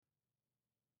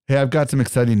Hey, I've got some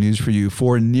exciting news for you.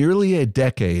 For nearly a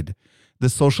decade, the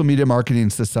Social Media Marketing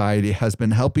Society has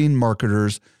been helping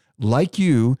marketers like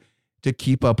you to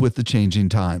keep up with the changing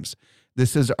times.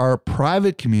 This is our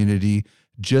private community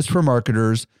just for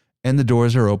marketers, and the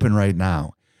doors are open right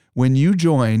now. When you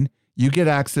join, you get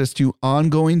access to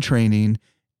ongoing training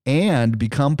and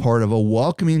become part of a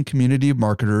welcoming community of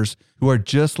marketers who are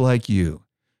just like you.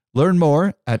 Learn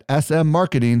more at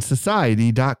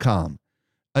smmarketingsociety.com.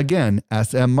 Again,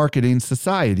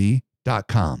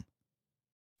 smmarketingsociety.com.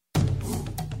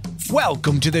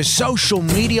 Welcome to the Social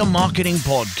Media Marketing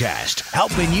Podcast,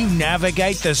 helping you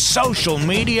navigate the social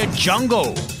media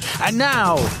jungle. And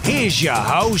now, here's your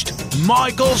host,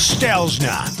 Michael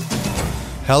Stelzner.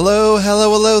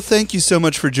 Hello. Thank you so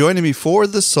much for joining me for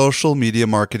the Social Media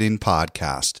Marketing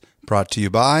Podcast, brought to you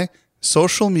by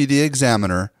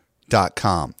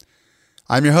socialmediaexaminer.com.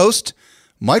 I'm your host,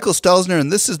 Michael Stelzner,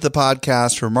 and this is the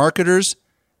podcast for marketers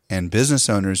and business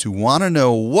owners who want to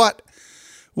know what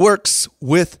works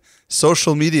with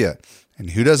social media and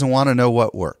who doesn't want to know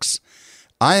what works.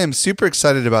 I am super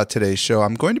excited about today's show.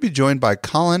 I'm going to be joined by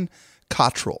Colin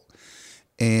Cottrell,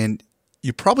 and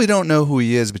you probably don't know who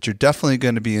he is, but you're definitely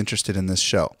going to be interested in this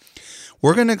show.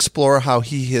 We're going to explore how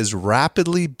he has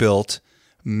rapidly built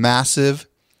massive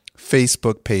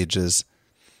Facebook pages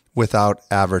without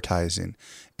advertising.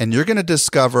 And you're going to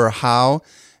discover how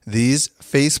these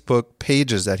Facebook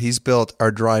pages that he's built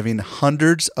are driving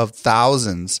hundreds of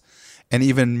thousands and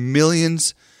even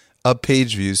millions of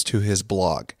page views to his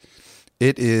blog.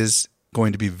 It is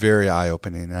going to be very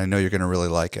eye-opening, and I know you're going to really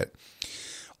like it.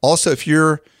 Also, if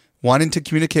you're wanting to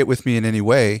communicate with me in any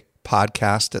way,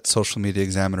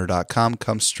 podcast@socialmediaexaminer.com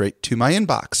comes straight to my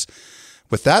inbox.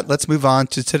 With that, let's move on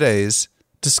to today's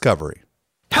discovery.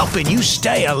 Helping you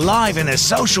stay alive in a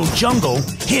social jungle,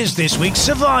 here's this week's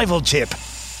survival tip.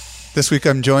 This week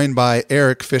I'm joined by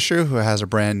Eric Fisher, who has a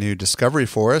brand new discovery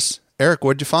for us. Eric,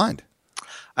 what'd you find?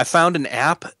 I found an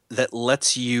app that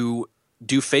lets you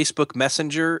do Facebook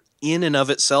Messenger in and of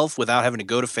itself without having to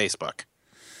go to Facebook.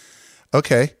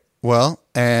 Okay, well,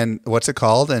 and what's it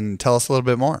called? And tell us a little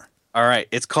bit more. All right,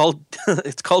 it's called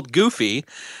Goofy,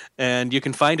 and you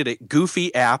can find it at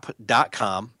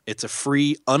goofyapp.com. It's a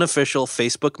free, unofficial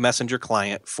Facebook Messenger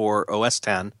client for OS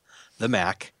X, the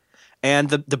Mac. And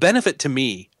the benefit to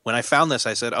me, when I found this,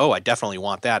 I said, oh, I definitely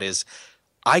want that, is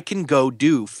I can go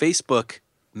do Facebook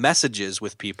messages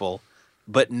with people,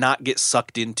 but not get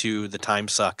sucked into the time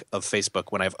suck of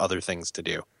Facebook when I have other things to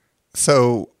do.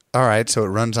 So, all right, so it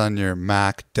runs on your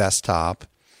Mac desktop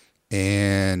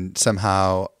and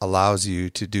somehow allows you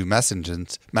to do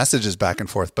messages back and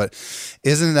forth. But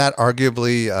isn't that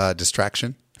arguably a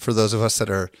distraction for those of us that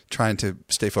are trying to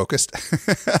stay focused?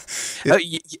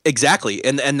 Exactly.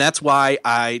 And that's why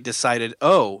I decided,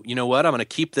 oh, you know what? I'm going to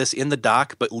keep this in the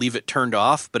dock, but leave it turned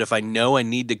off. But if I know I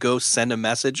need to go send a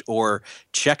message or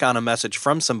check on a message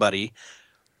from somebody,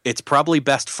 it's probably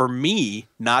best for me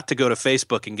not to go to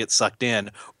Facebook and get sucked in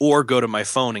or go to my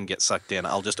phone and get sucked in.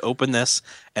 I'll just open this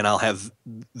and I'll have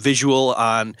visual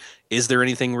on, is there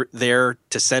anything there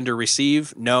to send or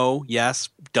receive? No, yes,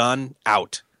 done,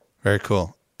 out. Very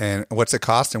cool. And what's it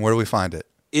cost and where do we find it?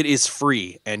 It is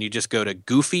free, and you just go to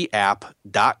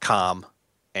goofyapp.com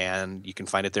and you can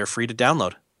find it there free to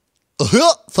download.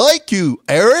 Thank you,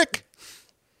 Eric.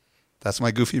 That's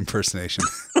my Goofy impersonation.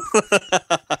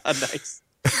 Nice.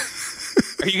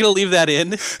 Are you going to leave that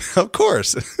in? Of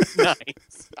course. Nice.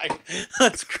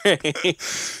 That's great.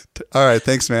 All right.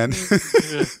 Thanks, man.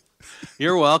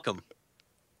 You're welcome.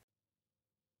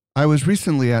 I was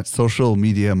recently at Social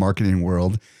Media Marketing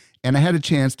World, and I had a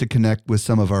chance to connect with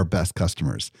some of our best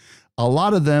customers. A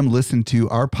lot of them listen to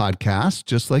our podcast,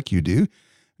 just like you do.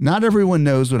 Not everyone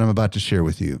knows what I'm about to share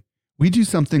with you. We do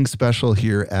something special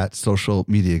here at Social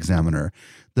Media Examiner.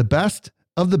 The best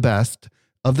of the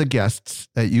guests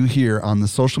that you hear on the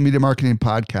Social Media Marketing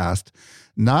Podcast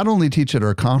not only teach at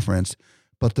our conference,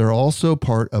 but they're also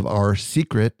part of our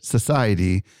secret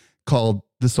society called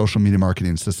the Social Media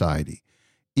Marketing Society.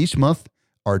 Each month,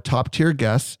 our top tier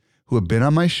guests who have been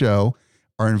on my show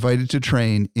are invited to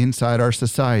train inside our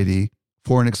society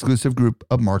for an exclusive group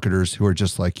of marketers who are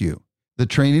just like you. The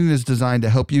training is designed to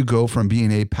help you go from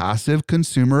being a passive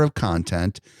consumer of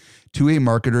content to a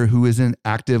marketer who is in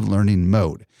active learning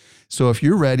mode. So if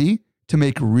you're ready to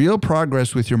make real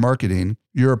progress with your marketing,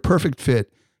 you're a perfect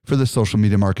fit for the Social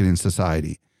Media Marketing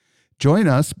Society. Join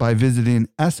us by visiting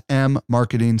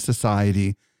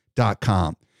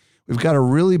smmarketingsociety.com. We've got a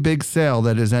really big sale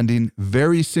that is ending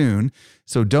very soon,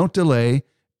 so don't delay.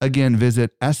 Again,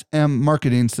 visit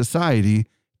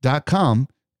smmarketingsociety.com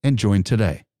and join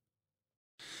today.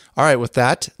 All right, with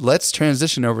that, let's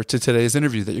transition over to today's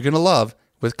interview that you're going to love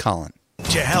with Colin.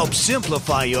 To help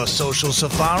simplify your social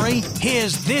safari,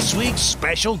 here's this week's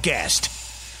special guest.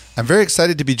 I'm very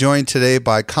excited to be joined today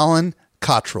by Colin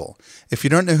Cottrell. If you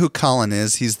don't know who Colin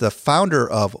is, he's the founder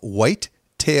of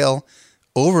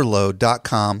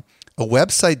whitetailoverload.com, a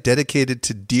website dedicated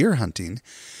to deer hunting.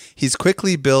 He's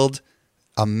quickly built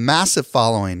a massive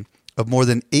following of more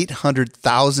than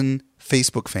 800,000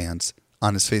 Facebook fans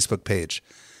on his Facebook page,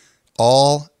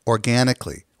 all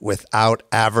organically without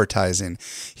advertising.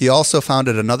 He also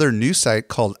founded another new site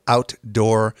called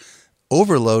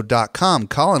OutdoorOverload.com.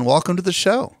 Colin, welcome to the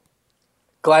show.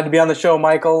 Glad to be on the show,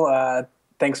 Michael.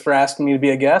 Thanks for asking me to be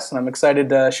a guest, and I'm excited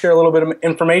to share a little bit of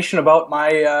information about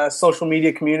my social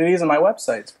media communities and my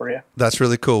websites for you. That's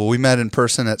really cool. We met in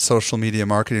person at Social Media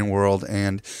Marketing World,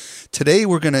 and today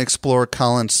we're going to explore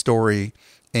Colin's story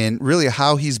and really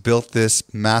how he's built this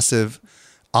massive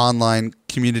online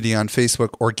community on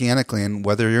Facebook organically. And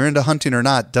whether you're into hunting or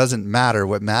not doesn't matter.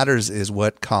 What matters is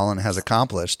what Colin has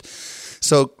accomplished.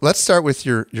 So let's start with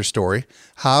your story.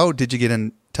 How did you get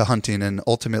into hunting and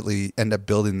ultimately end up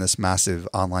building this massive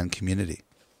online community?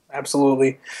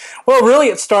 Absolutely. Well, really,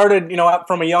 it started,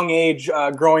 from a young age,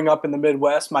 growing up in the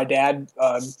Midwest. My dad,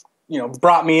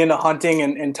 brought me into hunting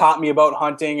and taught me about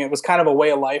hunting. It was kind of a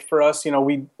way of life for us.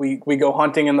 We go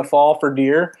hunting in the fall for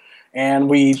deer, and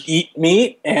we eat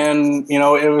meat, and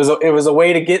it was a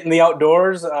way to get in the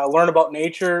outdoors, learn about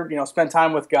nature, spend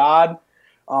time with God.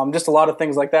 Just a lot of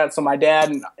things like that. So my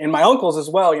dad and my uncles as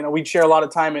well, we'd share a lot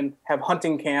of time and have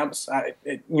hunting camps.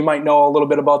 You might know a little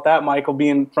bit about that, Michael,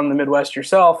 being from the Midwest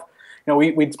yourself.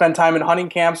 We'd spend time in hunting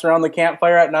camps around the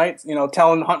campfire at night,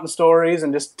 telling hunting stories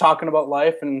and just talking about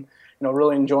life and,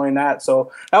 really enjoying that.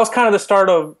 So that was kind of the start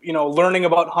of, learning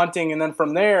about hunting. And then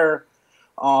from there,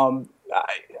 I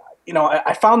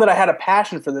found that I had a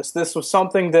passion for this. This was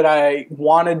something that I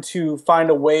wanted to find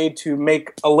a way to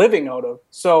make a living out of.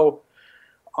 So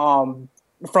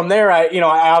from there, I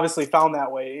obviously found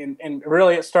that way, and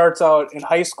really it starts out in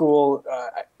high school.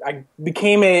 I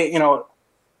became an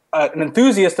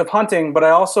enthusiast of hunting, but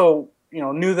I also,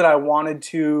 knew that I wanted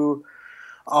to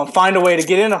find a way to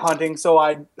get into hunting. So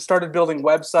I started building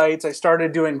websites. I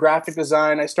started doing graphic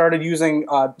design. I started using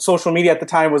social media at the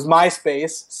time was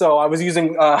MySpace. So I was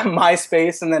using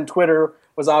MySpace, and then Twitter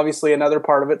was obviously another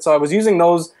part of it. So I was using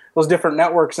those different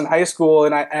networks in high school,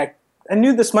 and I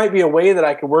knew this might be a way that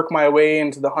I could work my way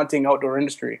into the hunting outdoor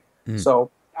industry.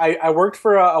 So I worked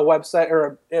for a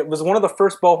website, it was one of the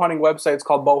first bow hunting websites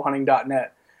called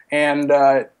bowhunting.net. And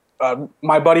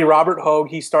my buddy Robert Hogue,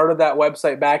 he started that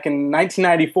website back in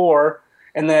 1994,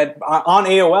 and then on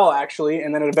AOL actually,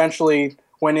 and then it eventually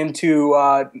went into,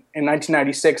 in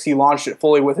 1996, he launched it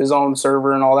fully with his own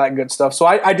server and all that good stuff. So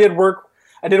I did work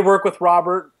with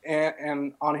Robert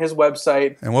and on his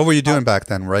website. And what were you doing back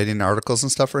then? Writing articles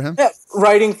and stuff for him? Yeah,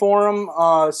 writing for him,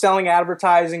 selling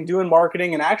advertising, doing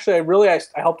marketing, and actually, I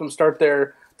helped him start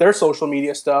their social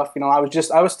media stuff. I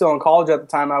was still in college at the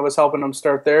time. I was helping them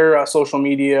start their social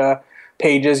media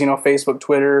pages. Facebook,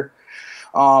 Twitter,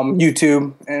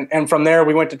 YouTube, and from there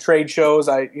we went to trade shows.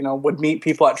 I would meet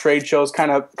people at trade shows,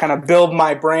 kind of build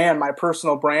my brand, my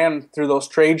personal brand through those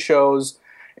trade shows.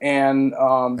 And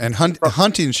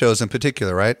hunting shows in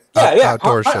particular, right?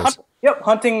 Outdoor shows.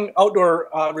 Hunting, outdoor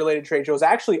related trade shows.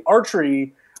 Actually,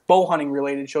 archery, bow hunting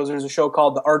related shows. There's a show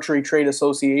called the Archery Trade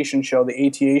Association show, the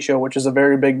ATA show, which is a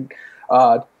very big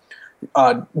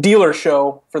dealer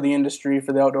show for the industry,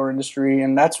 for the outdoor industry,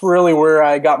 and that's really where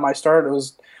I got my start.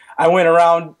 I went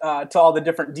around to all the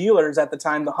different dealers at the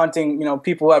time, the hunting,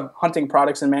 people who have hunting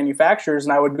products and manufacturers,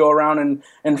 and I would go around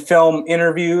and film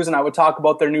interviews, and I would talk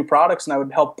about their new products, and I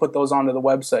would help put those onto the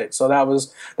website. So that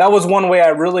was one way I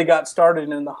really got started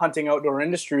in the hunting outdoor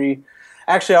industry.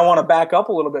 Actually, I want to back up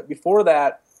a little bit. Before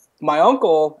that, my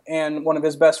uncle and one of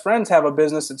his best friends have a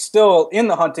business that's still in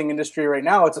the hunting industry right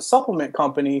now. It's a supplement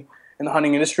company in the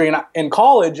hunting industry. And in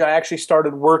college, I actually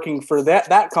started working for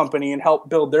that company and helped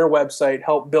build their website,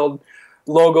 helped build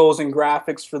logos and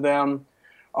graphics for them.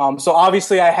 So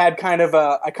obviously I had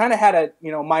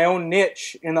my own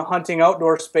niche in the hunting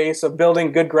outdoor space of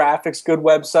building good graphics, good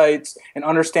websites, and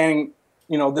understanding,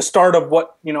 the start of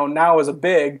what, now is a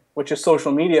big, which is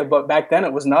social media. But back then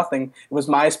it was nothing. It was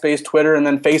MySpace, Twitter, and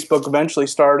then Facebook eventually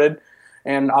started.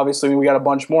 And obviously we got a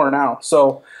bunch more now.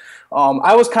 So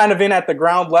I was kind of in at the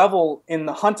ground level in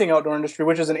the hunting outdoor industry,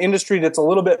 which is an industry that's a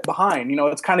little bit behind.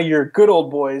 It's kind of your good old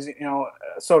boys,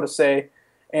 so to say.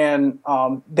 And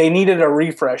they needed a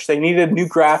refresh. They needed new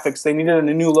graphics. They needed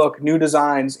a new look, new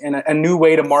designs, and a new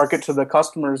way to market to the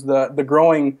customers, the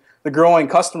growing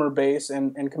customer base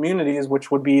and communities,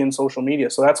 which would be in social media.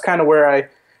 So that's kind of where I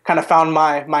kind of found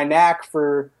my knack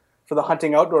for the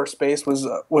hunting outdoor space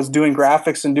was doing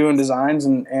graphics and doing designs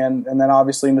and then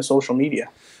obviously into social media.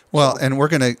 Well, and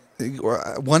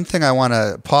one thing I want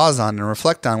to pause on and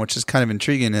reflect on, which is kind of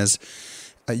intriguing, is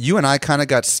you and I kind of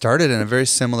got started in a very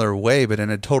similar way, but in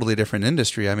a totally different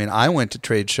industry. I mean, I went to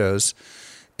trade shows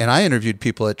and I interviewed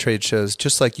people at trade shows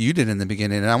just like you did in the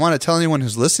beginning. And I want to tell anyone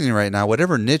who's listening right now,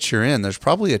 whatever niche you're in, there's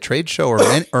probably a trade show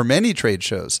or many trade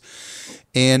shows.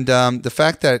 And the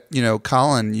fact that,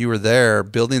 Colin, you were there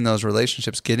building those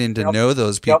relationships, getting to know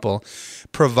those people,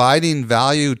 providing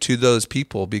value to those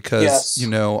people because, in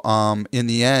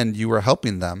the end, you were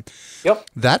helping them. Yep.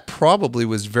 That probably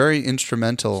was very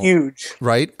instrumental. Huge.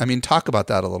 Right? I mean, talk about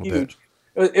that a little bit.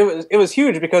 It was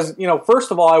huge because,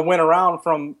 first of all, I went around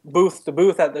from booth to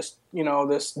booth at this,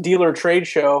 this dealer trade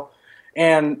show,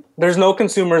 and there's no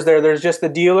consumers there. There's just the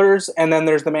dealers, and then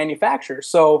there's the manufacturers.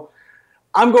 So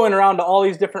I'm going around to all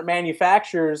these different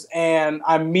manufacturers, and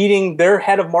I'm meeting their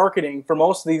head of marketing for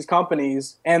most of these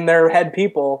companies and their head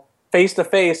people face to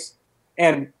face.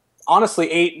 And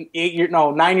honestly,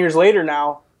 9 years later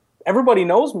now, everybody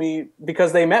knows me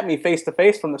because they met me face to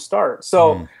face from the start.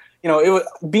 So, it was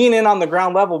being in on the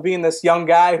ground level, being this young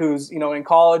guy who's, in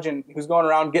college and who's going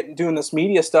around doing this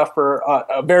media stuff for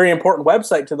a very important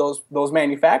website to those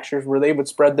manufacturers where they would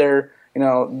spread their,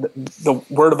 the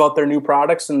word about their new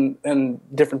products and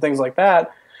different things like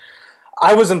that.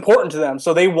 I was important to them.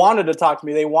 So they wanted to talk to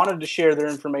me. They wanted to share their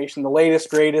information, the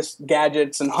latest, greatest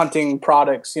gadgets and hunting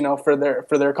products, for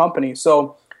their company.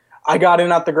 So I got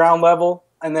in at the ground level.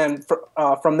 And then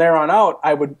from there on out,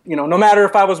 I would, no matter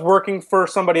if I was working for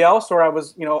somebody else or I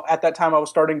was, at that time I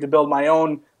was starting to build my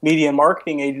own media and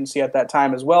marketing agency at that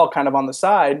time as well, kind of on the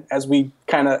side, as we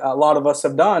a lot of us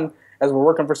have done as we're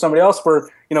working for somebody else. We're,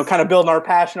 kind of building our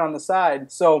passion on the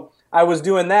side. So I was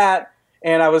doing that,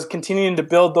 and I was continuing to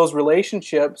build those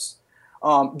relationships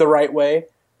the right way.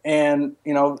 And,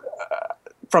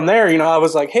 from there, I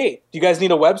was like, hey, do you guys need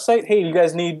a website? Hey, do you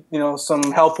guys need,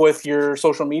 some help with your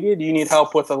social media? Do you need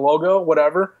help with a logo,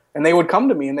 whatever? And they would come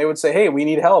to me and they would say, hey, we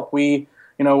need help.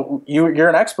 You're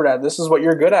an expert at it. This is what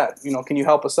you're good at. Can you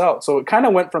help us out? So it kind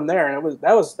of went from there, and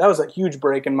that was a huge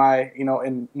break in my,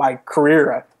 in my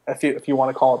career, if you want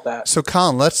to call it that. So,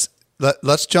 Colin,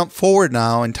 let's jump forward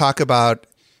now and talk about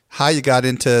how you got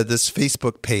into this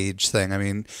Facebook page thing. I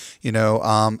mean,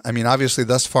 obviously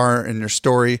thus far in your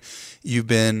story, you've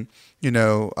been,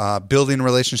 building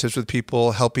relationships with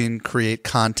people, helping create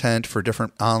content for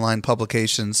different online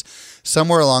publications.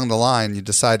 Somewhere along the line, you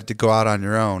decided to go out on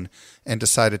your own and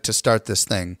decided to start this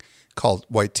thing called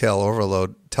Whitetail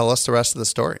Overload. Tell us the rest of the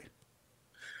story.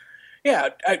 Yeah,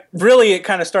 it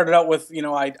kind of started out with,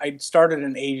 I started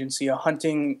an agency, a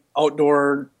hunting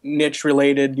outdoor niche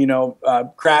related,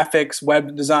 graphics,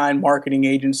 web design, marketing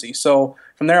agency. So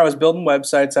from there I was building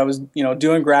websites, I was,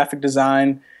 doing graphic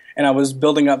design, and I was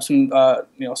building up some,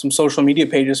 some social media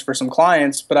pages for some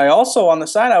clients. But I also, on the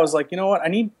side, I was like,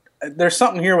 there's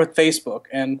something here with Facebook.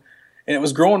 And it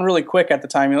was growing really quick at the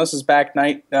time. This is back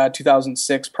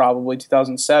 2006, probably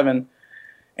 2007.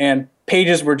 And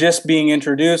pages were just being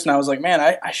introduced, and I was like, man,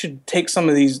 I should take some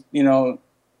of these,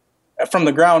 from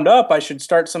the ground up. I should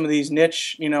start some of these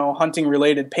niche, hunting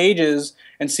related pages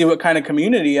and see what kind of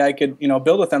community I could,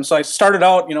 build with them. So I started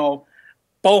out,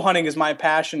 bow hunting is my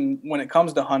passion when it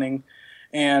comes to hunting,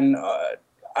 and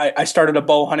I started a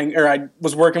bow hunting, or I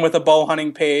was working with a bow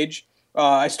hunting page.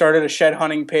 I started a shed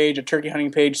hunting page, a turkey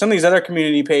hunting page, some of these other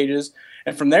community pages,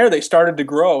 and from there they started to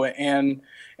grow and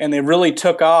they really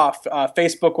took off.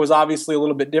 Facebook was obviously a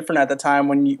little bit different at the time.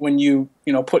 When you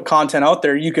put content out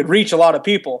there, you could reach a lot of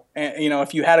people, and,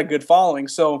 if you had a good following.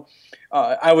 So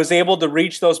I was able to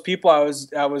reach those people.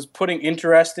 I was putting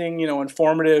interesting,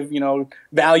 informative,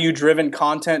 value-driven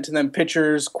content to them,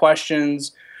 pictures,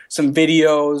 questions, some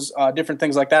videos, different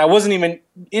things like that. I wasn't even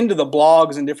into the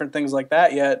blogs and different things like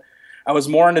that yet. I was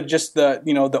more into just the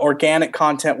organic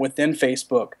content within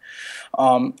Facebook.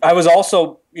 I was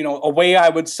also, a way I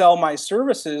would sell my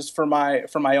services for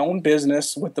my own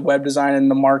business with the web design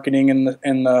and the marketing and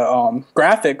the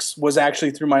graphics was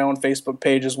actually through my own Facebook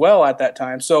page as well at that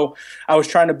time. So I was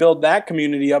trying to build that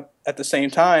community up at the same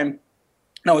time,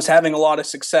 and I was having a lot of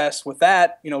success with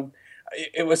that.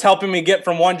 It was helping me get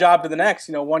from one job to the next.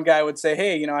 One guy would say,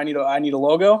 hey, I need a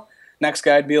logo. Next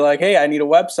guy would be like, hey, I need a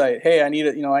website. Hey, I need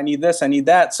I need this, I need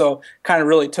that. So kind of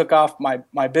really took off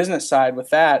my business side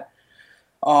with that.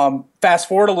 Fast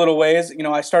forward a little ways,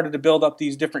 I started to build up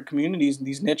these different communities and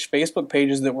these niche Facebook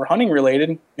pages that were hunting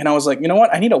related. And I was like, you know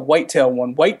what? I need a whitetail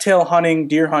one. Whitetail hunting,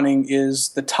 deer hunting is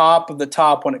the top of the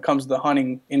top when it comes to the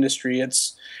hunting industry.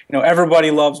 It's,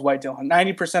 everybody loves whitetail.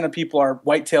 90% of people are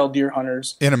whitetail deer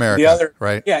hunters. In America,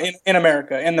 right? Yeah, in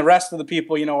America. And the rest of the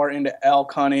people, are into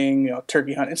elk hunting,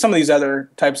 turkey hunting, and some of these other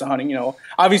types of hunting.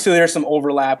 Obviously there's some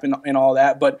overlap in all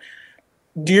that, but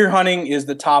deer hunting is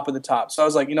the top of the top. So I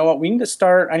was like, you know what,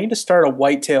 I need to start a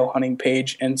whitetail hunting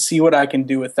page and see what I can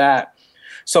do with that.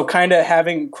 So kind of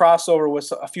having crossover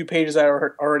with a few pages I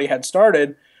already had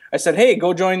started, I said, hey,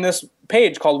 go join this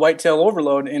page called Whitetail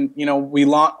Overload. And,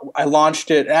 I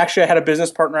launched it. Actually, I had a business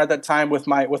partner at that time with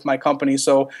my company.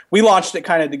 So we launched it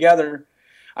kind of together.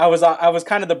 I was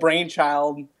kind of the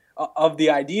brainchild of the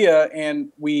idea,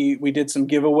 and we did some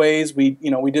giveaways.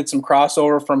 We did some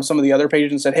crossover from some of the other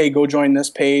pages and said, hey, go join this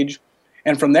page.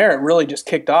 And from there, it really just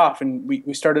kicked off, and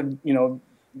we started,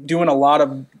 doing a lot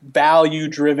of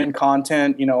value-driven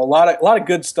content, a lot of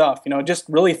good stuff, just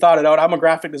really thought it out. I'm a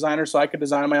graphic designer, so I could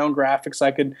design my own graphics.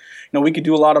 I could, we could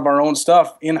do a lot of our own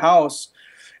stuff in-house,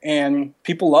 and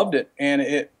people loved it, and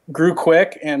it grew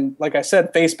quick. And like I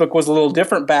said, Facebook was a little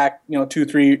different back, 2,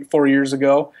 3, 4 years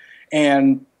ago,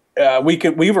 and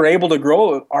we were able to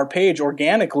grow our page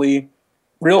organically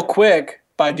real quick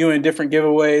by doing different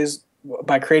giveaways,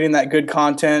 by creating that good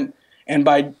content, and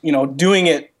by doing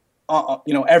it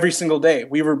every single day.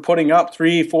 We were putting up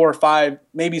 3, 4, 5,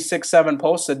 maybe 6, 7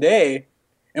 posts a day,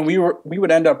 and we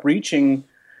would end up reaching,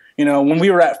 when we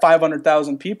were at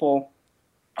 500,000 people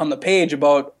on the page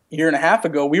about a year and a half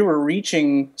ago, we were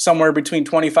reaching somewhere between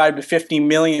 25 to 50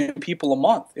 million people a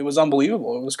month. It was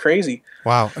unbelievable. It was crazy.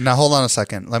 Wow. Now hold on a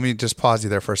second. Let me just pause you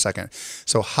there for a second.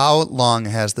 So how long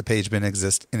has the page been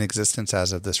in existence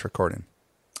as of this recording?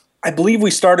 I believe we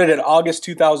started at August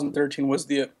 2013 was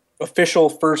the official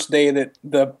first day that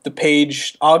the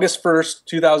page, August 1st,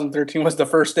 2013 was the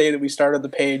first day that we started the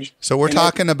page. So we're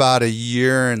talking about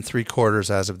 1.75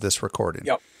 years as of this recording.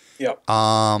 Yep.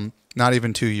 Not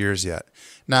even 2 years yet.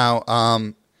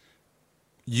 Now,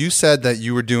 you said that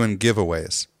you were doing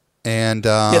giveaways, and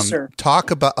yes, sir. Talk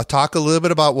a little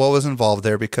bit about what was involved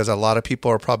there, because a lot of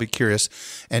people are probably curious.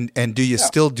 And do you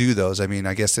still do those? I mean,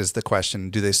 I guess is the question.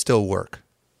 Do they still work?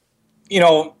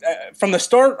 From the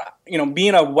start,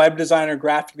 being a web designer,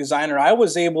 graphic designer, I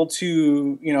was able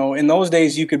to, in those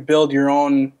days you could build your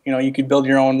own,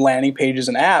 landing pages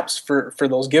and apps for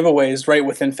those giveaways right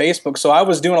within Facebook. So I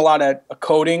was doing a lot of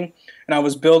coding, and I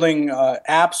was building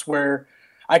apps where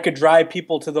I could drive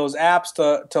people to those apps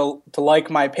to like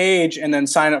my page and then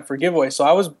sign up for giveaways. So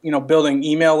I was, building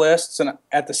email lists and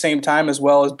at the same time as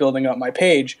well as building up my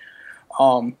page.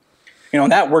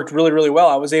 And that worked really, really well.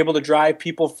 I was able to drive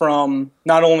people from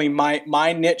not only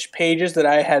my niche pages that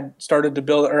I had started to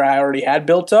build, or I already had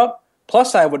built up,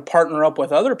 plus I would partner up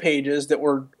with other pages that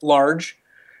were large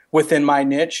within my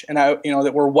niche, and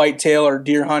that were whitetail or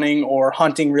deer hunting or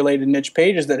hunting related niche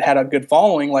pages that had a good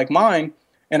following like mine.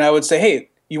 And I would say, hey,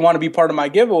 you want to be part of my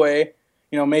giveaway?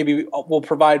 Maybe we'll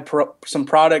provide some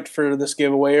product for this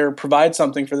giveaway, or provide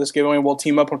something for this giveaway, and we'll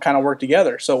team up and kind of work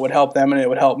together. So it would help them and it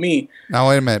would help me. Now,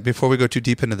 wait a minute. Before we go too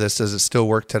deep into this, does it still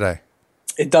work today?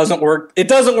 It doesn't work. It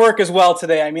doesn't work as well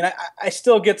today. I mean, I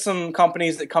still get some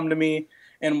companies that come to me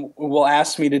and will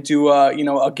ask me to do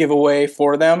a giveaway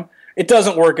for them. It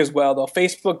doesn't work as well though.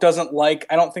 Facebook doesn't like.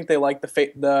 I don't think they like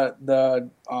the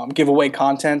giveaway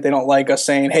content. They don't like us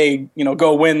saying, hey,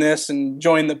 go win this and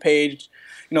join the page.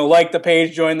 Like the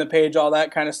page, join the page, all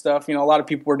that kind of stuff. A lot of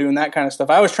people were doing that kind of stuff.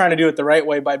 I was trying to do it the right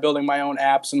way by building my own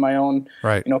apps and my own,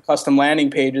 custom landing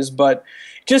pages, but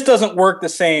it just doesn't work the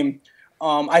same.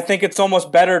 I think it's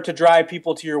almost better to drive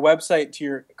people to your website, to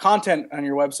your content on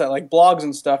your website, like blogs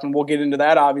and stuff, and we'll get into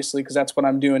that obviously because that's what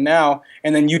I'm doing now.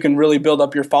 And then you can really build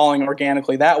up your following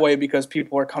organically that way because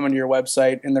people are coming to your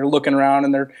website and they're looking around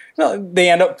and they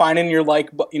end up finding your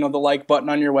the like button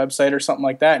on your website or something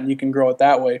like that, and you can grow it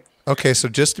that way. Okay, so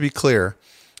just to be clear,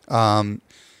 and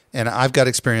I've got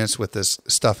experience with this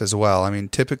stuff as well. I mean,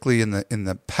 typically in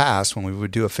the past, when we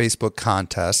would do a Facebook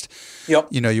contest, you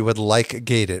would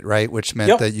gate it, right? Which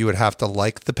meant that you would have to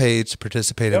like the page to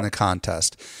participate in the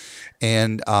contest.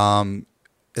 And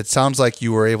it sounds like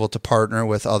you were able to partner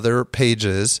with other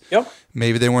pages. Yep.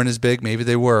 Maybe they weren't as big, maybe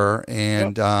they were,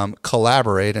 and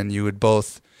collaborate, and you would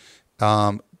both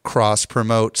cross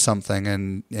promote something,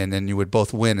 and then you would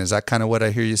both win. Is that kind of what I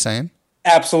hear you saying?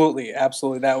 Absolutely.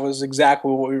 That was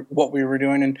exactly what we were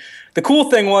doing. And the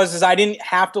cool thing was I didn't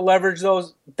have to leverage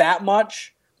those that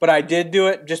much, but I did do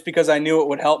it just because I knew it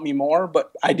would help me more.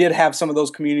 But I did have some of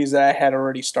those communities that I had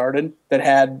already started that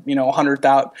had,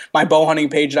 100,000. My bow hunting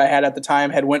page that I had at the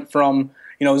time had went from,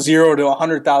 0 to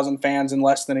 100,000 fans in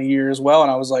less than a year as well. And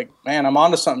I was like, man, I'm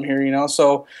onto something here,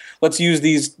 So let's use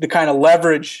these to kind of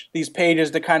leverage these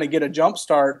pages to kind of get a jump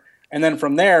start. And then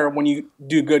from there, when you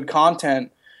do good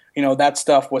content, that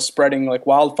stuff was spreading like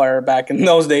wildfire back in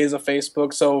those days of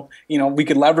Facebook. So, we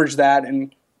could leverage that,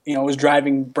 and, it was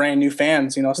driving brand new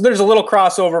fans, So there's a little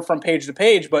crossover from page to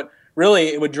page, but really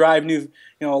it would drive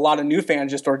a lot of new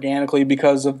fans just organically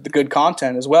because of the good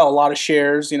content as well. A lot of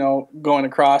shares, going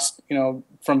across,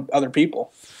 from other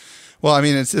people. Well, I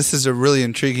mean, this is a really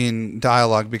intriguing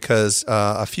dialogue because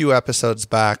a few episodes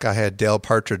back I had Dale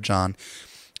Partridge on,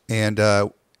 and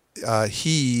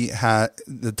he had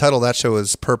the title of that show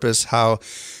is Purpose: How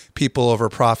People Over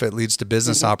Profit Leads to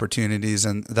Business Opportunities,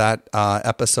 and that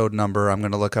episode number I'm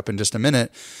going to look up in just a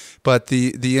minute. But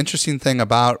the interesting thing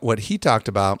about what he talked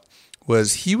about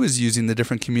was he was using the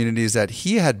different communities that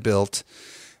he had built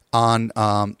on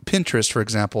Pinterest, for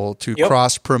example, to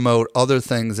cross promote other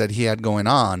things that he had going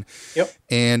on. Yep.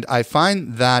 And I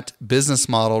find that business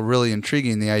model really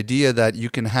intriguing. The idea that you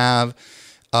can have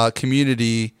a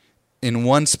community in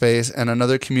one space and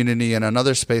another community in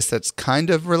another space that's kind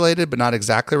of related but not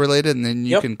exactly related, and then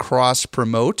you can cross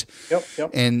promote.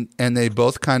 And they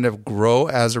both kind of grow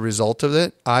as a result of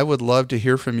it. I would love to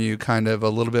hear from you kind of a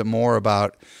little bit more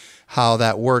about how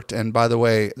that worked. And by the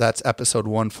way, that's episode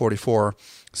 144,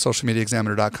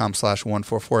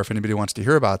 socialmediaexaminer.com/144 if anybody wants to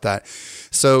hear about that.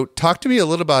 So talk to me a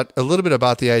little bit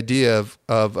about the idea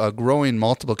of growing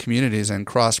multiple communities and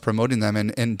cross promoting them,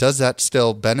 and does that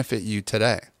still benefit you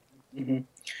today? Mm-hmm.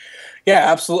 Yeah,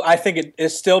 absolutely. I think it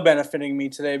is still benefiting me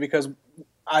today because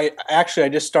I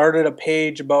just started a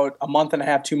page about a month and a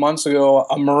half, 2 months ago,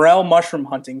 a morel mushroom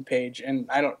hunting page. And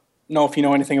I don't know if you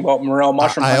know anything about morel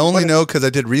mushroom hunting. I only know because I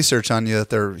did research on you that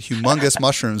they're humongous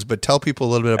mushrooms, but tell people a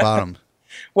little bit about them.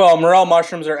 Well, morel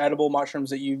mushrooms are edible mushrooms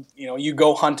that you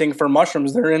go hunting for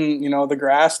mushrooms. They're in, the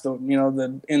grass,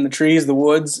 in the trees, the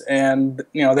woods, and,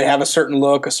 they have a certain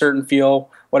look, a certain feel,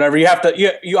 whatever. You have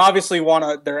to, you obviously want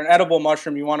to, they're an edible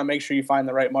mushroom. You want to make sure you find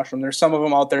the right mushroom. There's some of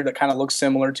them out there that kind of look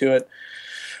similar to it,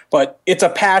 but it's a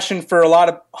passion for a lot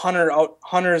of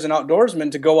hunters and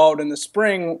outdoorsmen to go out in the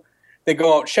spring. They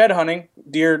go out shed hunting.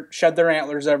 Deer shed their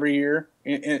antlers every year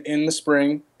in the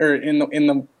spring, or in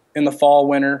the fall,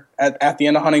 winter. At the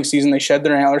end of hunting season, they shed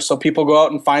their antlers. So people go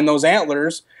out and find those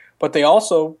antlers, but they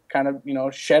also kind of,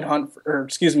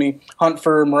 hunt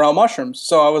for morel mushrooms.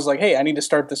 So I was like, hey, I need to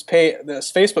start this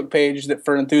Facebook page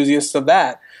for enthusiasts of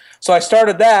that. So I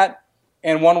started that,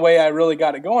 and one way I really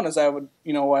got it going is I would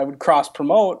cross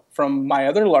promote from my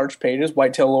other large pages,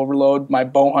 Whitetail Overload, my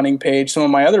bow hunting page, some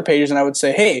of my other pages, and I would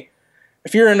say, hey,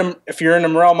 if you're into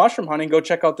morel mushroom hunting, go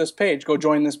check out this page. Go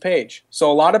join this page.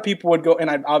 So a lot of people would go,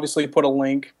 and I'd obviously put a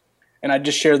link, and I'd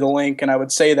just share the link, and I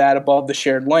would say that above the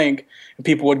shared link, and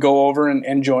people would go over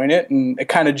and join it, and it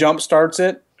kind of jump starts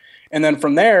it. And then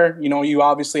from there, you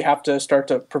obviously have to start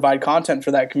to provide content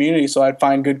for that community. So I'd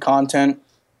find good content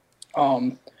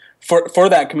for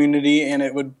that community, and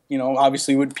it would,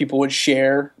 obviously people would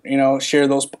share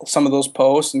some of those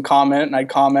posts and comment, and I'd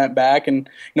comment back, and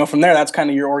from there, that's kind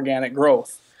of your organic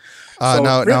growth.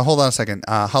 Now hold on a second.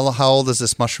 How old is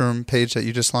this mushroom page that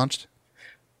you just launched?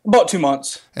 About 2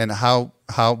 months. And how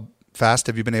fast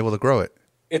have you been able to grow it?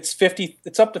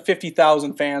 It's up to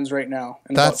 50,000 fans right now.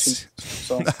 That's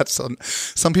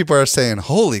some people are saying,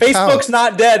 holy cow. Facebook's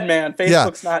not dead, man.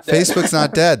 Facebook's not dead. Facebook's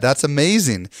not dead. That's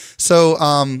amazing. So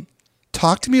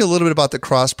talk to me a little bit about the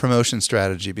cross promotion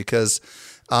strategy, because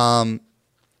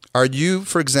are you,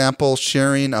 for example,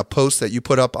 sharing a post that you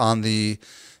put up on the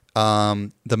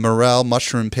morel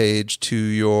mushroom page to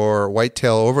your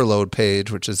Whitetail Overload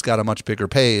page, which has got a much bigger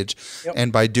page,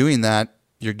 and by doing that,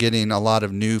 you're getting a lot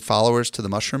of new followers to the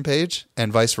mushroom page,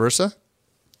 and vice versa?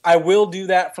 I will do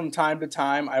that from time to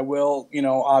time. I will,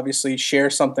 obviously share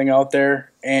something out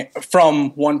there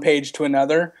from one page to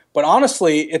another. But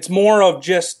honestly, it's more of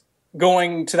just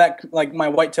going to that, like my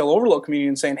Whitetail Overload community,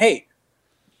 and saying, "Hey,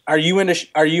 are you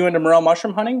into morel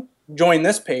mushroom hunting? Join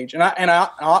this page." And I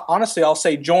honestly, I'll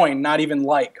say join, not even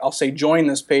like. I'll say join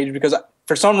this page, because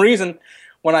for some reason,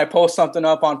 when I post something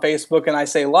up on Facebook and I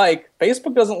say like,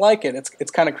 Facebook doesn't like it.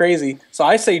 It's kind of crazy. So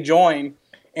I say join,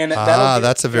 and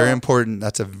that's a very important.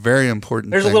 That's a very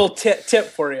important. There's thing. A little tip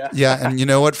for you. Yeah, and you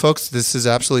know what, folks? This is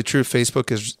absolutely true. Facebook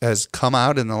has come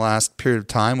out in the last period of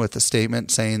time with a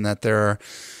statement saying that there are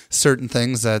certain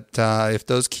things that if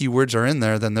those keywords are in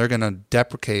there, then they're going to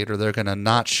deprecate, or they're going to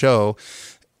not show.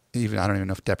 even, I don't even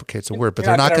know if deprecate's a word, but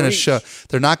You're they're not gonna going to show, reach.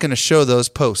 they're not going to show those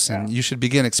posts, and Yeah. you should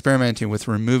begin experimenting with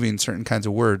removing certain kinds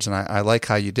of words. And I like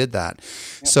how you did that.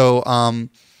 So,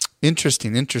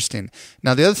 interesting.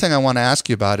 Now, the other thing I want to ask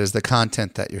you about is the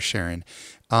content that you're sharing.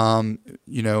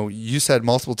 You said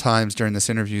multiple times during this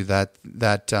interview that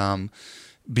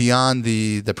beyond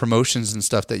the promotions and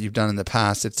stuff that you've done in the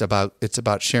past, it's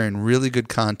about sharing really good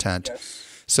content. Yes.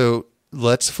 So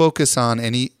let's focus on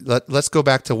let's go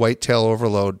back to Whitetail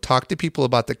Overload. Talk to people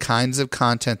about the kinds of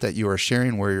content that you are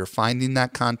sharing, where you're finding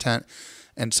that content,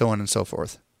 and so on and so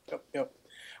forth. Yep.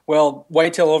 Well,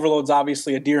 Whitetail Overload's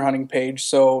obviously a deer hunting page,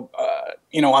 so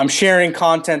I'm sharing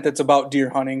content that's about deer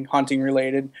hunting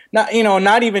related. Not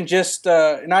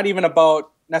even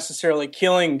about necessarily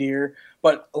killing deer,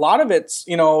 but a lot of it's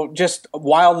just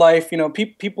wildlife.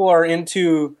 People are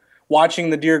into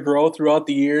watching the deer grow throughout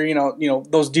the year.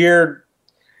 Those deer,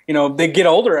 they get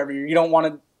older every year. You don't want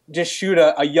to just shoot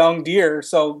a young deer,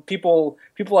 so people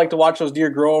like to watch those deer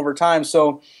grow over time.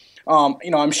 So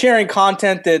I'm sharing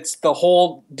content that's the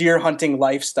whole deer hunting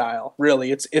lifestyle.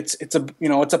 Really, it's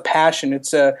a passion.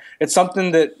 It's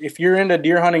something that if you're into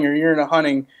deer hunting or you're into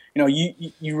hunting,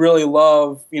 you really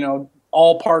love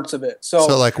all parts of it. So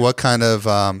like what kind of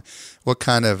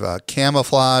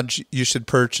camouflage you should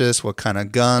purchase? What kind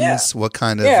of guns? What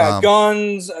kind of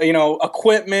guns?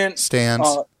 Equipment, stands.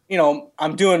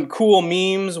 I'm doing cool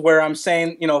memes where I'm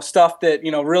saying, stuff that,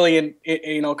 really,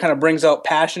 kind of brings out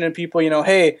passion in people.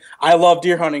 Hey, I love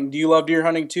deer hunting. Do you love deer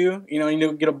hunting too?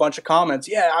 You get a bunch of comments.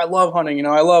 Yeah, I love hunting.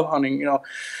 I love hunting.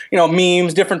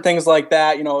 Memes, different things like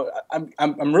that.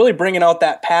 I'm really bringing out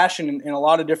that passion in a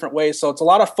lot of different ways. So it's a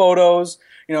lot of photos,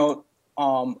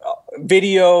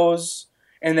 videos,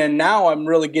 and then now I'm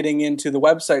really getting into the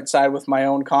website side with my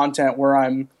own content where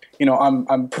I'm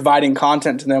providing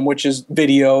content to them, which is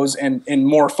videos and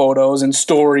more photos and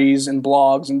stories and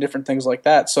blogs and different things like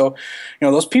that. So,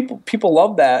 those people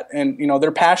love that, and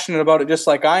they're passionate about it just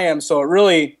like I am. So it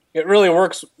really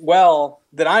works well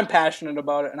that I'm passionate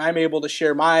about it and I'm able to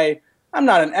share I'm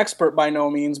not an expert by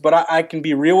no means, but I can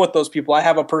be real with those people. I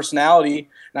have a personality,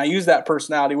 and I use that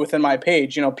personality within my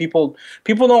page. People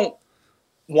don't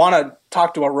want to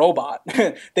talk to a robot.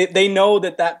 They know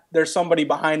that there's somebody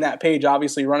behind that page,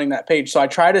 obviously running that page. So I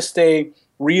try to stay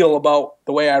real about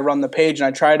the way I run the page, and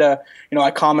I try to,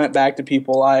 I comment back to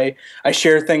people. I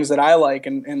share things that I like,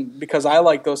 and because I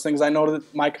like those things, I know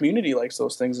that my community likes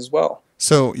those things as well.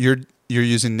 So you're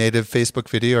using native Facebook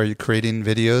video. Are you creating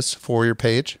videos for your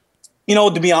page?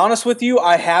 To be honest with you,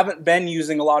 I haven't been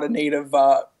using a lot of native,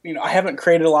 I haven't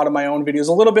created a lot of my own videos.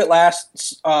 A little bit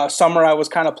last summer, I was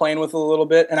kind of playing with it a little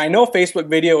bit. And I know Facebook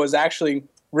video is actually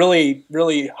really,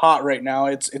 really hot right now.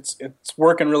 It's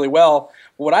working really well.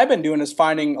 But what I've been doing is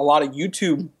finding a lot of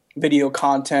YouTube video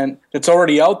content that's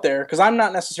already out there, because I'm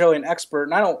not necessarily an expert,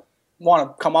 and I don't want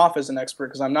to come off as an expert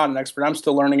because I'm not an expert. I'm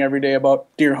still learning every day about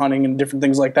deer hunting and different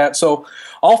things like that. So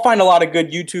I'll find a lot of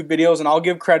good YouTube videos, and I'll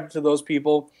give credit to those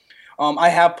people. I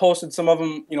have posted some of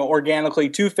them, organically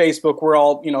to Facebook, where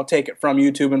I'll, take it from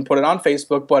YouTube and put it on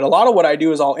Facebook. But a lot of what I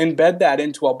do is I'll embed that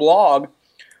into a blog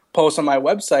post on my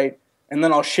website, and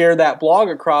then I'll share that blog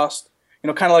across,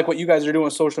 kind of like what you guys are doing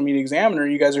with Social Media Examiner.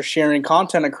 You guys are sharing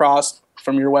content across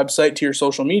from your website to your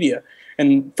social media.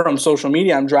 And from social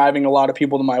media, I'm driving a lot of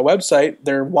people to my website.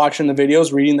 They're watching the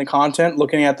videos, reading the content,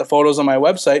 looking at the photos on my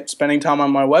website, spending time on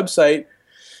my website.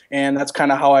 And that's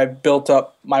kind of how I've built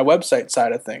up my website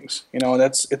side of things.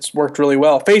 It's worked really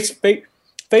well.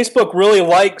 Facebook really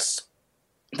likes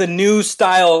the news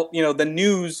style, the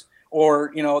news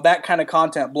or, that kind of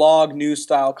content, blog news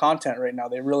style content right now.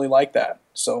 They really like that.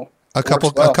 So a couple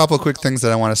of quick things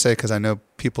that I want to say, because I know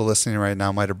people listening right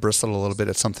now might have bristled a little bit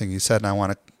at something you said, and I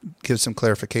want to give some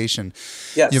clarification.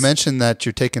 Yes. You mentioned that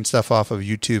you're taking stuff off of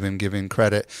YouTube and giving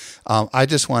credit. I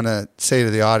just want to say to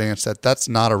the audience that that's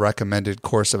not a recommended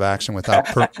course of action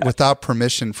without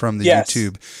permission from the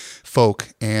YouTube folk.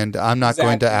 And I'm not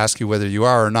going to ask you whether you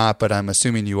are or not, but I'm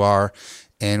assuming you are.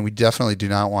 And we definitely do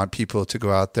not want people to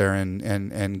go out there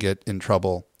and get in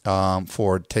trouble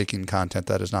for taking content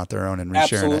that is not their own and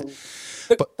resharing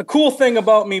it. The cool thing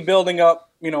about me building up,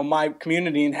 my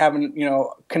community and having,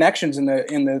 connections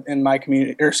in my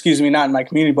community, or excuse me, not in my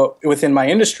community, but within my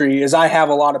industry, is I have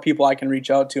a lot of people I can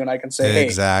reach out to and I can say, hey,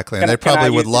 exactly. And they probably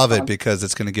would love it because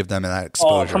it's going to give them that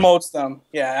exposure. Oh, it promotes them.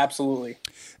 Yeah, absolutely.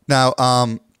 Now,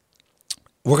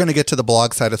 we're going to get to the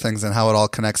blog side of things and how it all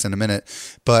connects in a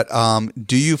minute. But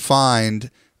do you find,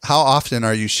 how often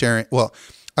are you sharing? Well,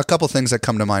 a couple things that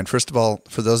come to mind. First of all,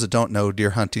 for those that don't know,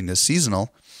 deer hunting is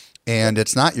seasonal. And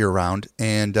it's not year-round,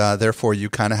 and therefore you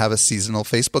kind of have a seasonal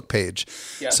Facebook page.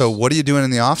 Yes. So what are you doing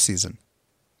in the off-season?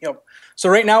 Yep. So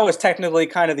right now is technically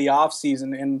kind of the off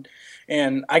season,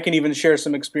 and I can even share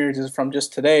some experiences from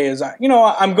just today.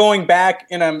 I'm going back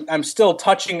and I'm still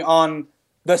touching on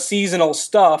the seasonal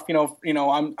stuff.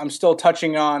 I'm still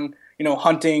touching on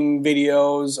hunting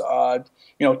videos,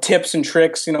 tips and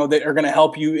tricks that are going to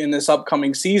help you in this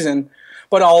upcoming season.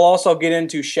 But I'll also get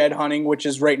into shed hunting, which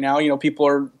is right now, people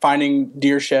are finding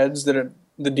deer sheds that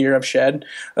the deer have shed.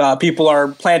 People are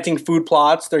planting food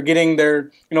plots. They're getting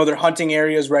their hunting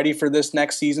areas ready for this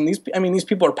next season. These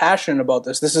people are passionate about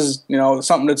this. This is,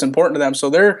 something that's important to them.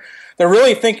 So they're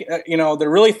really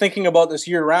thinking about this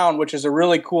year round, which is a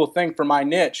really cool thing for my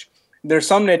niche. There's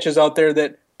some niches out there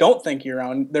that don't think year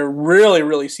round. They're really,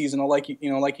 really seasonal, like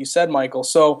you said, Michael.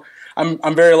 So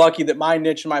I'm very lucky that my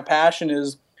niche and my passion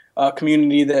is a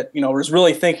community that is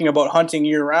really thinking about hunting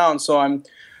year round. So I'm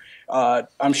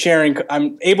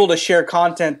able to share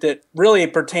content that really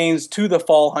pertains to the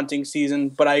fall hunting season,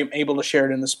 but I'm able to share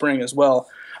it in the spring as well.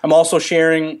 I'm also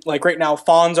sharing, like right now,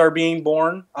 fawns are being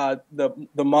born. The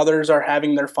mothers are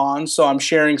having their fawns, so I'm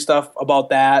sharing stuff about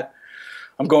that.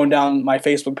 I'm going down my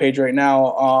Facebook page right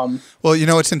now.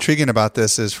 Well, what's intriguing about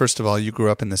this is, first of all, you grew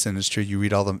up in this industry. You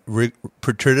read all the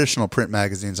traditional print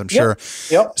magazines, I'm sure.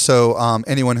 Yep. So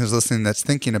anyone who's listening that's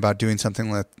thinking about doing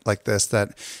something like this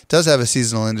that does have a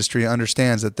seasonal industry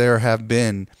understands that there have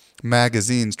been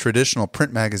magazines, traditional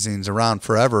print magazines around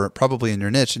forever, probably in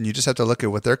your niche, and you just have to look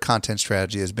at what their content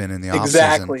strategy has been in the off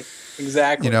season.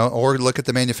 Exactly. Or look at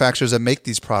the manufacturers that make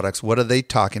these products. What are they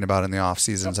talking about in the off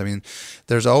seasons? Yep.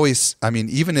 There's always,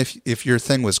 even if your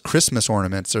thing was Christmas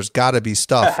ornaments, there's got to be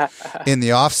stuff in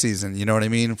the off season, you know what I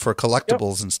mean, for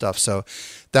collectibles and stuff. So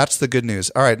that's the good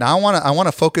news. All right, now I want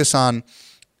to focus on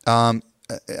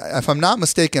if I'm not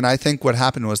mistaken, I think what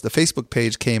happened was the Facebook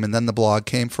page came and then the blog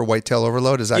came for Whitetail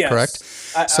Overload. Is that correct?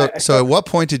 So at what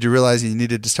point did you realize you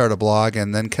needed to start a blog,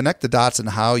 and then connect the dots on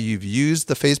how you've used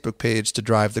the Facebook page to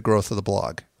drive the growth of the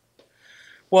blog?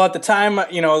 Well, at the time,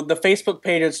 the Facebook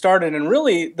page had started, and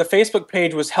really the Facebook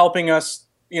page was helping us.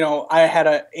 I had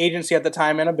an agency at the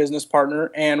time and a business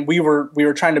partner, and we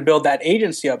were trying to build that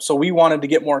agency up. So we wanted to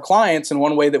get more clients, and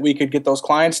one way that we could get those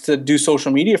clients to do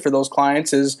social media for those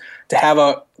clients is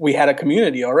to we had a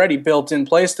community already built in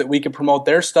place that we could promote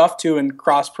their stuff to and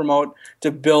cross promote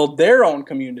to build their own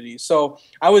community. So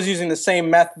I was using the same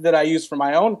method that I used for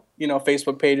my own,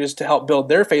 Facebook pages to help build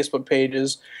their Facebook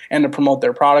pages and to promote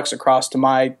their products across to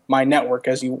my network,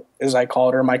 as I call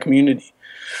it, or my community.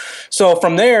 So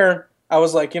from there, I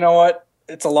was like, you know what?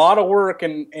 It's a lot of work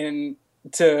and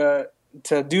to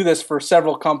do this for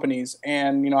several companies,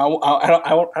 and I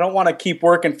don't want to keep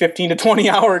working 15 to 20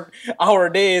 hour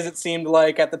days. It seemed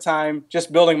like at the time,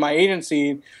 just building my agency,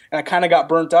 and I kind of got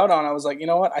burnt out on. I was like, you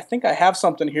know what? I think I have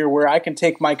something here where I can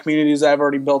take my communities I've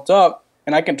already built up,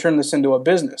 and I can turn this into a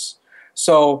business.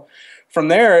 So from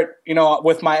there,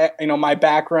 with my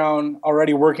background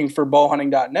already working for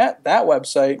bowhunting.net, that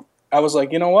website, I was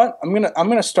like, you know what? I'm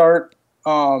gonna start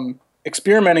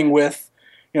experimenting with,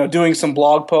 doing some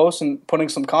blog posts and putting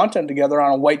some content together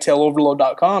on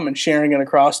whitetailoverload.com and sharing it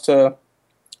across to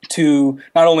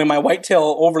not only my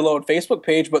Whitetail Overload Facebook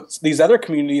page, but these other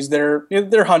communities that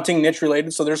they're hunting niche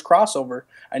related. So there's crossover.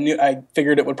 I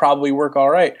figured it would probably work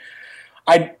all right.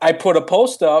 I put a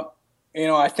post up,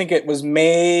 I think it was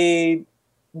June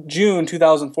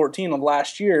 2014 of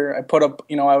last year. I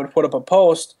would put up a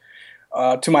post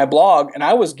to my blog, and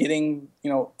I was getting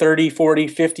 30, 40,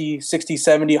 50, 60,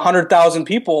 70, 100,000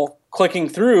 people clicking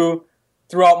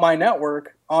throughout my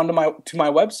network to my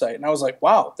website. And I was like,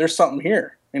 wow, there's something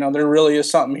here. There really is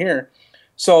something here.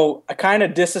 So I kind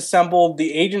of disassembled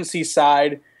the agency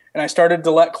side, and I started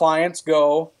to let clients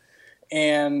go,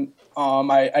 and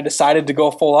I decided to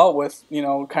go full out with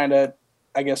kind of,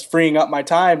 I guess, freeing up my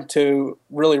time to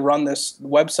really run this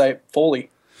website fully.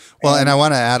 Well, and I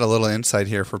want to add a little insight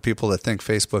here for people that think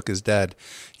Facebook is dead.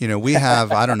 We have,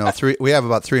 we have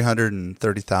about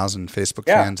 330,000 Facebook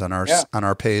fans on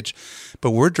our page,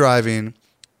 but we're driving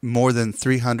more than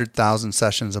 300,000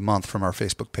 sessions a month from our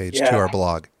Facebook page to our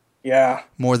blog. Yeah.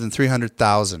 More than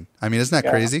 300,000. Isn't that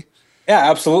crazy? Yeah,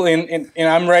 absolutely. And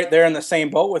I'm right there in the same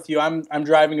boat with you. I'm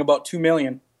driving about 2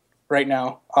 million right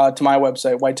now to my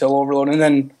website, Whitetail Overload, and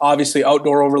then obviously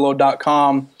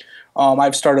OutdoorOverload.com.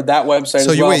 I've started that website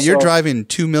as well. You're driving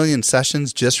 2 million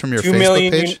sessions just from your Facebook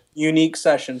page? 2 million unique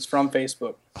sessions from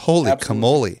Facebook. Holy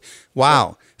camoli.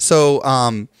 Wow. Yeah.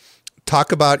 So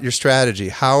talk about your strategy.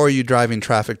 How are you driving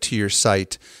traffic to your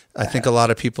site? I think a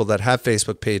lot of people that have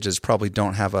Facebook pages probably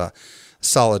don't have a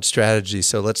solid strategy.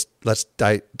 So let's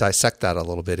dissect that a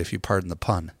little bit, if you pardon the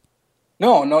pun.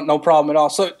 No problem at all.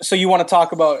 So you want to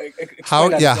talk about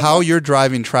how you're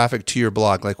driving traffic to your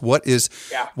blog? Like what is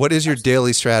your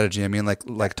daily strategy? I mean,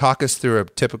 like talk us through a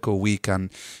typical week on,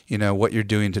 what you're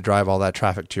doing to drive all that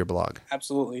traffic to your blog.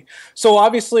 Absolutely. So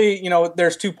obviously,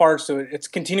 there's two parts to it. It's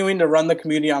continuing to run the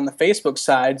community on the Facebook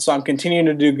side. So I'm continuing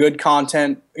to do good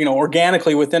content,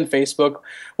 organically within Facebook,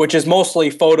 which is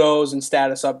mostly photos and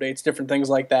status updates, different things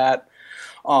like that.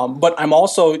 But I'm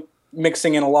also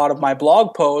mixing in a lot of my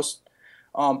blog posts,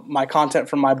 my content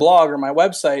from my blog or my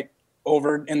website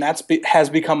over, and has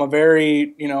become a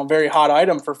very, very hot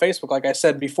item for Facebook. Like I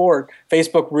said before,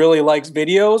 Facebook really likes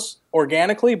videos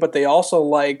organically, but they also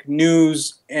like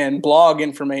news and blog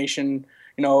information,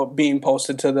 being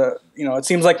posted to the, it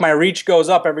seems like my reach goes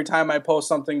up every time I post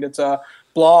something that's a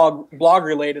blog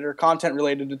related or content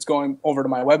related. It's going over to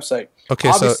my website.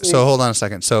 Okay. So hold on a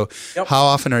second. So how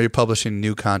often are you publishing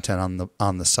new content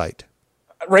on the site?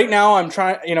 Right now, I'm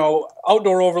trying.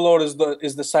 Outdoor Overload is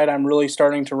the site I'm really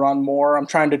starting to run more. I'm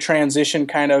trying to transition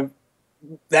kind of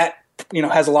that.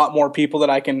 Has a lot more people that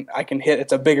I can hit.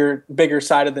 It's a bigger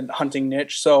side of the hunting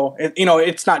niche. So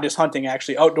it's not just hunting.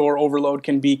 Actually, Outdoor Overload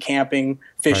can be camping,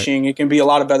 fishing. Right. It can be a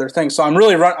lot of other things. So I'm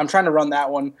trying to run that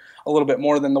one a little bit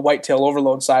more than the Whitetail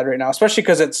Overload side right now, especially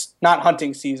because it's not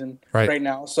hunting season right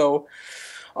now. So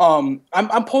I'm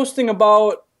posting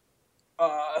about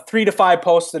 3 to 5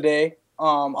 posts a day.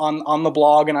 On the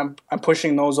blog, and I'm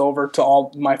pushing those over to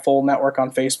all my full network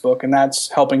on Facebook, and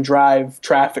that's helping drive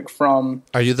traffic from.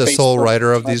 Are you the Facebook sole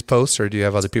writer of these posts, or do you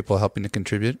have other people helping to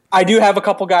contribute? I do have a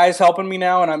couple guys helping me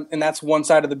now, and that's one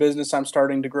side of the business I'm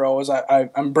starting to grow. Is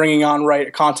I'm bringing on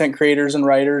content creators and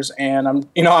writers, and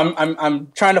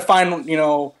I'm trying to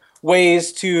find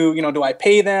ways to, do I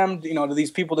pay them? Do these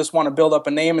people just want to build up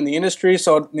a name in the industry?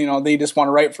 So, they just want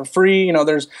to write for free.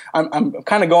 I'm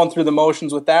kind of going through the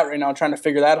motions with that right now, trying to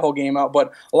figure that whole game out.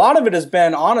 But a lot of it has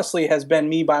been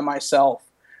me by myself,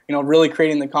 really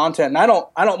creating the content. And I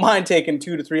don't mind taking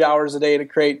 2 to 3 hours a day to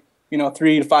create,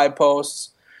 3 to 5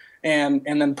 posts and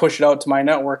then push it out to my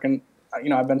network. And,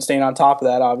 I've been staying on top of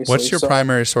that, obviously. What's your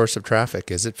primary source of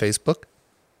traffic? Is it Facebook?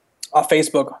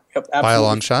 Facebook. Yep, absolutely. By a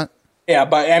long shot? Yeah,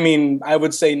 but I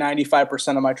would say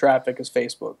 95% of my traffic is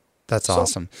Facebook. That's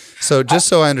awesome. So just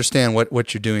so I understand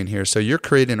what you're doing here. So you're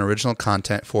creating original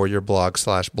content for your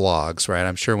blog/blogs, right?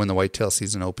 I'm sure when the whitetail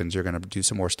season opens, you're going to do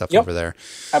some more stuff over there.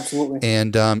 Absolutely.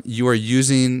 And you are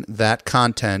using that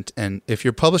content. And if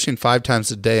you're publishing 5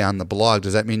 times a day on the blog,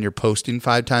 does that mean you're posting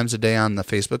 5 times a day on the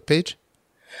Facebook page?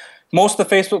 Most of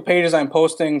the Facebook pages I'm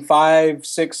posting 5,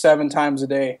 6, 7 times a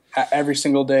day, every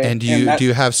single day. And do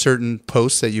you have certain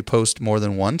posts that you post more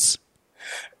than once?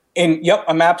 And yep,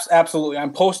 absolutely.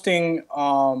 I'm posting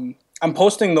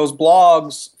those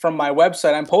blogs from my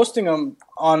website. I'm posting them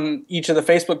on each of the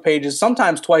Facebook pages,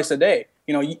 sometimes twice a day.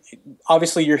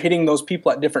 Obviously you're hitting those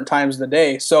people at different times of the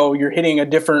day. So you're hitting a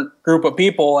different group of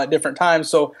people at different times.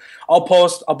 So I'll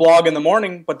post a blog in the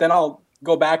morning, but then I'll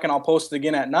go back and I'll post it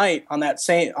again at night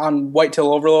on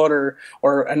Whitetail Overload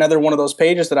or another one of those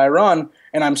pages that I run,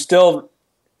 and I still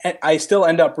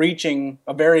end up reaching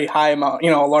a very high amount,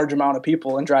 a large amount of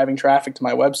people and driving traffic to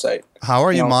my website. How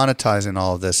are you monetizing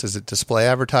all of this? Is it display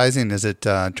advertising? Is it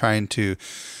trying to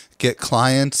get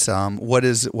clients? What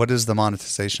is the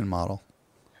monetization model?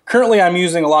 Currently, I'm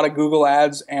using a lot of Google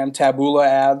ads and Taboola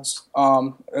ads,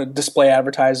 display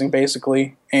advertising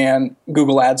basically, and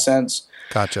Google AdSense.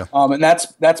 Gotcha. And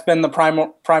that's been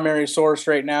the primary source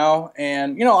right now.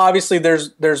 And obviously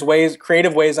there's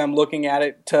creative ways I'm looking at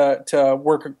it to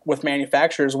work with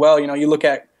manufacturers as well. You look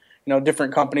at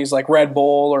different companies like Red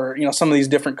Bull or some of these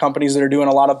different companies that are doing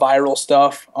a lot of viral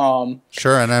stuff.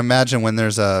 Sure, and I imagine when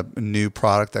there's a new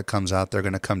product that comes out, they're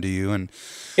going to come to you, and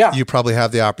you probably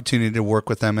have the opportunity to work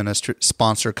with them in a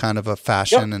sponsor kind of a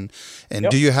fashion. And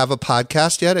do you have a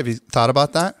podcast yet? Have you thought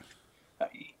about that?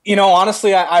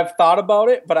 Honestly, I've thought about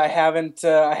it, but I haven't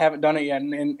done it yet.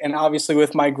 And obviously,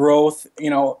 with my growth,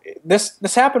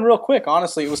 this happened real quick.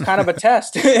 Honestly, it was kind of a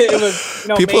test. It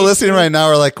was, people listening right now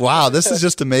are like, "Wow, this is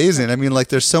just amazing." I mean, like,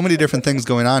 there's so many different things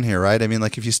going on here, right? I mean,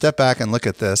 like, if you step back and look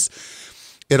at this,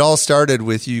 it all started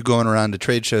with you going around to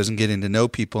trade shows and getting to know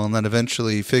people, and then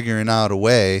eventually figuring out a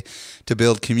way to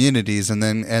build communities, and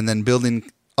then building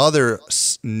other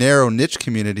narrow niche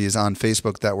communities on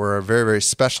Facebook that were very, very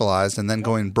specialized, and then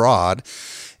going broad,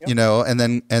 and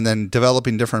then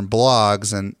developing different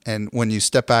blogs. And when you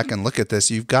step back and look at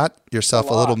this, you've got yourself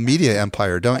a little media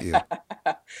empire, don't you?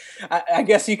 I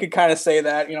guess you could kind of say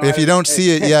that. If you don't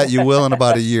see it yet, you will in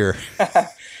about a year.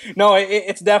 No,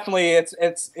 it's definitely it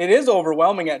is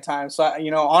overwhelming at times. So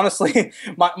honestly,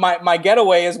 my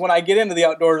getaway is when I get into the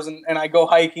outdoors and I go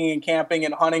hiking and camping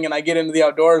and hunting, and I get into the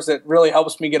outdoors. It really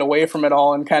helps me get away from it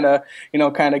all and kind of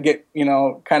get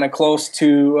kind of close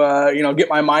to get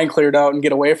my mind cleared out and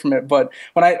get away from it. But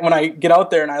when I get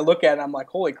out there and I look at it, I'm like,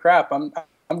 holy crap,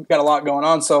 I've got a lot going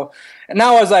on. So, and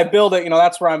now as I build it,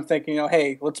 that's where I'm thinking,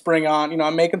 hey, let's bring on,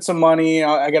 I'm making some money.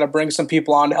 I got to bring some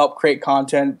people on to help create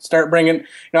content. Start bringing,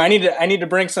 I need to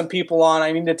bring some people on.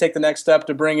 I need to take the next step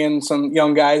to bring in some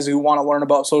young guys who want to learn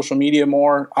about social media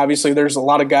more. Obviously, there's a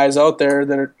lot of guys out there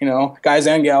that are, guys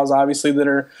and gals, obviously, that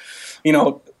are,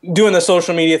 doing the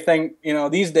social media thing,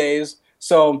 these days.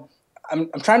 So I'm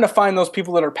trying to find those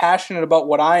people that are passionate about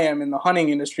what I am in the hunting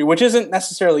industry, which isn't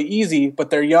necessarily easy, but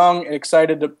they're young and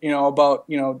excited to, about,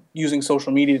 using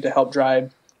social media to help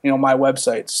drive, my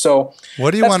websites. So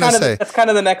what do you want to say? That's kind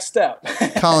of the next step.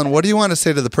 Colin, what do you want to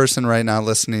say to the person right now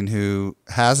listening who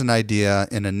has an idea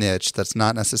in a niche that's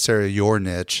not necessarily your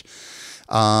niche,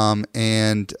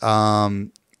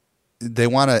 they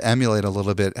want to emulate a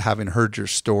little bit, having heard your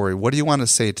story? What do you want to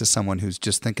say to someone who's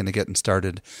just thinking of getting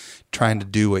started, trying to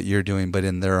do what you're doing, but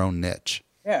in their own niche?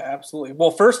 Yeah, absolutely. Well,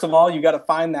 first of all, you got to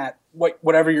find that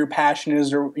whatever your passion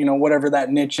is, or whatever that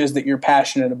niche is that you're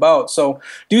passionate about. So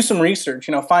do some research.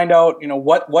 Find out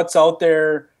what's out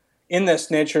there in this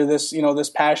niche or this this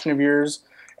passion of yours,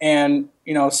 and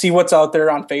see what's out there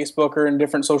on Facebook or in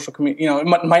different social community.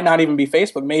 It might not even be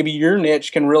Facebook. Maybe your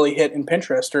niche can really hit in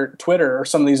Pinterest or Twitter or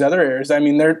some of these other areas. I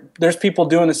mean, there's people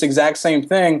doing this exact same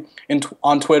thing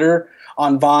on Twitter,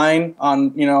 on Vine,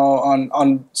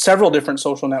 on several different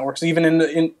social networks, even in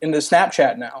the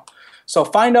Snapchat now. So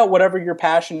find out whatever your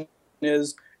passion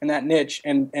is in that niche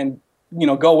and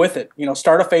go with it.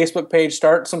 Start a Facebook page,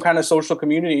 start some kind of social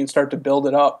community, and start to build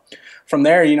it up. From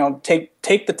there,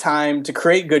 take the time to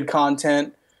create good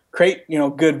content, create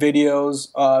good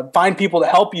videos, find people to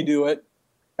help you do it.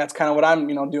 That's kind of what I'm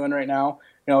doing right now.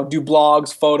 Do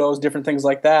blogs, photos, different things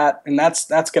like that, and that's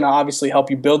going to obviously help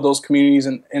you build those communities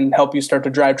and help you start to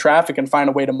drive traffic and find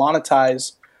a way to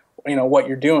monetize what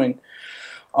you're doing.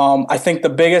 I think the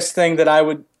biggest thing that I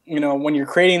would when you're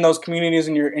creating those communities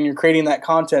and you're creating that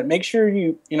content, make sure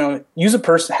you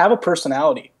have a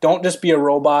personality. Don't just be a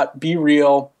robot. Be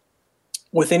real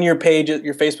within your pages,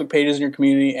 your Facebook pages, and your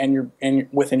community, and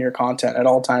within your content at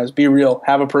all times. Be real.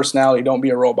 Have a personality. Don't be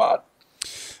a robot.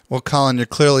 Well, Colin, you're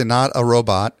clearly not a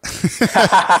robot.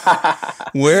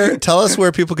 Tell us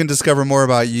where people can discover more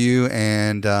about you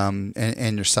and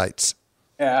your sites.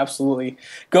 Yeah, absolutely.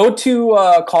 Go to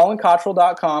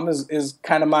ColinCottrell.com is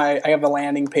kind of I have a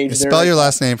landing page there. Spell your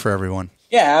last name for everyone.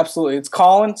 Yeah, absolutely. It's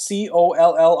Colin,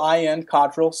 Collin,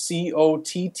 Cottrell,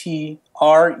 COTTRELL.com.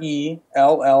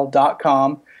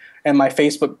 And my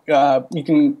Facebook, you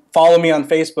can follow me on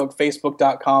Facebook,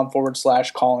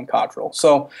 facebook.com/Colin Cottrell.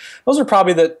 So those are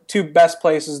probably the two best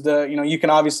places to, you can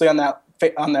obviously on that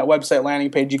website landing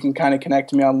page, you can kind of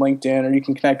connect to me on LinkedIn, or you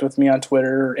can connect with me on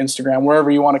Twitter or Instagram, wherever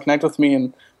you want to connect with me.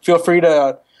 And feel free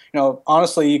to,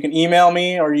 honestly, you can email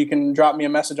me or you can drop me a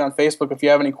message on Facebook if you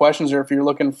have any questions, or if you're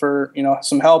looking for,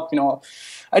 some help.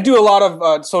 I do a lot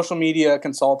of social media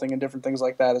consulting and different things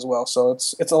like that as well. So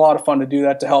it's a lot of fun to do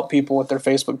that, to help people with their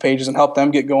Facebook pages and help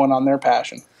them get going on their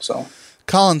passion. So,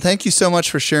 Colin, thank you so much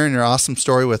for sharing your awesome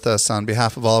story with us on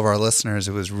behalf of all of our listeners.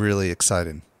 It was really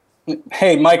exciting.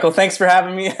 Hey, Michael, thanks for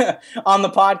having me on the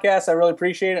podcast. I really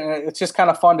appreciate it. And it's just kind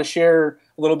of fun to share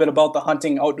a little bit about the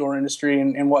hunting outdoor industry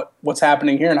and what's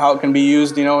happening here and how it can be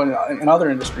used, in other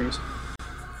industries.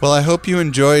 Well, I hope you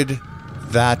enjoyed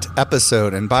that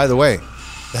episode. And by the way,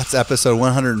 that's episode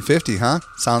 150, huh?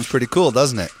 Sounds pretty cool,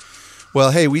 doesn't it?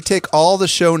 Well, hey, we take all the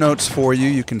show notes for you.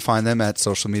 You can find them at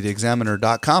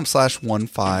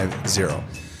socialmediaexaminer.com/150.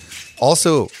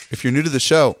 Also, if you're new to the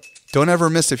show, don't ever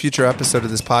miss a future episode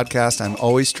of this podcast. I'm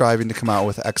always striving to come out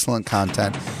with excellent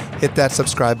content. Hit that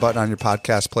subscribe button on your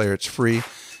podcast player. It's free.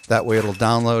 That way it'll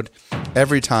download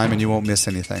every time and you won't miss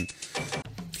anything.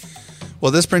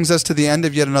 Well, this brings us to the end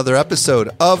of yet another episode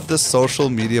of the Social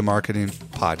Media Marketing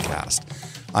Podcast.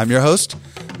 I'm your host,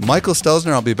 Michael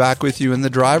Stelzner. I'll be back with you in the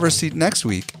driver's seat next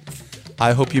week.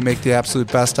 I hope you make the absolute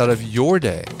best out of your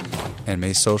day, and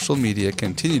may social media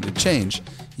continue to change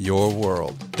your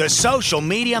world. The Social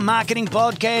Media Marketing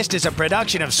Podcast is a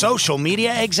production of Social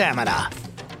Media Examiner.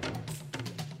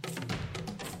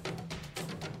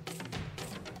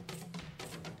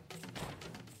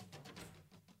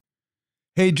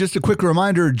 Hey, just a quick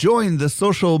reminder, join the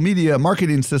Social Media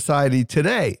Marketing Society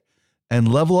today and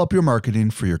level up your marketing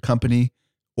for your company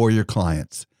or your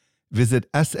clients. Visit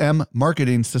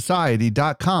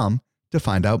smmarketingsociety.com to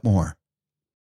find out more.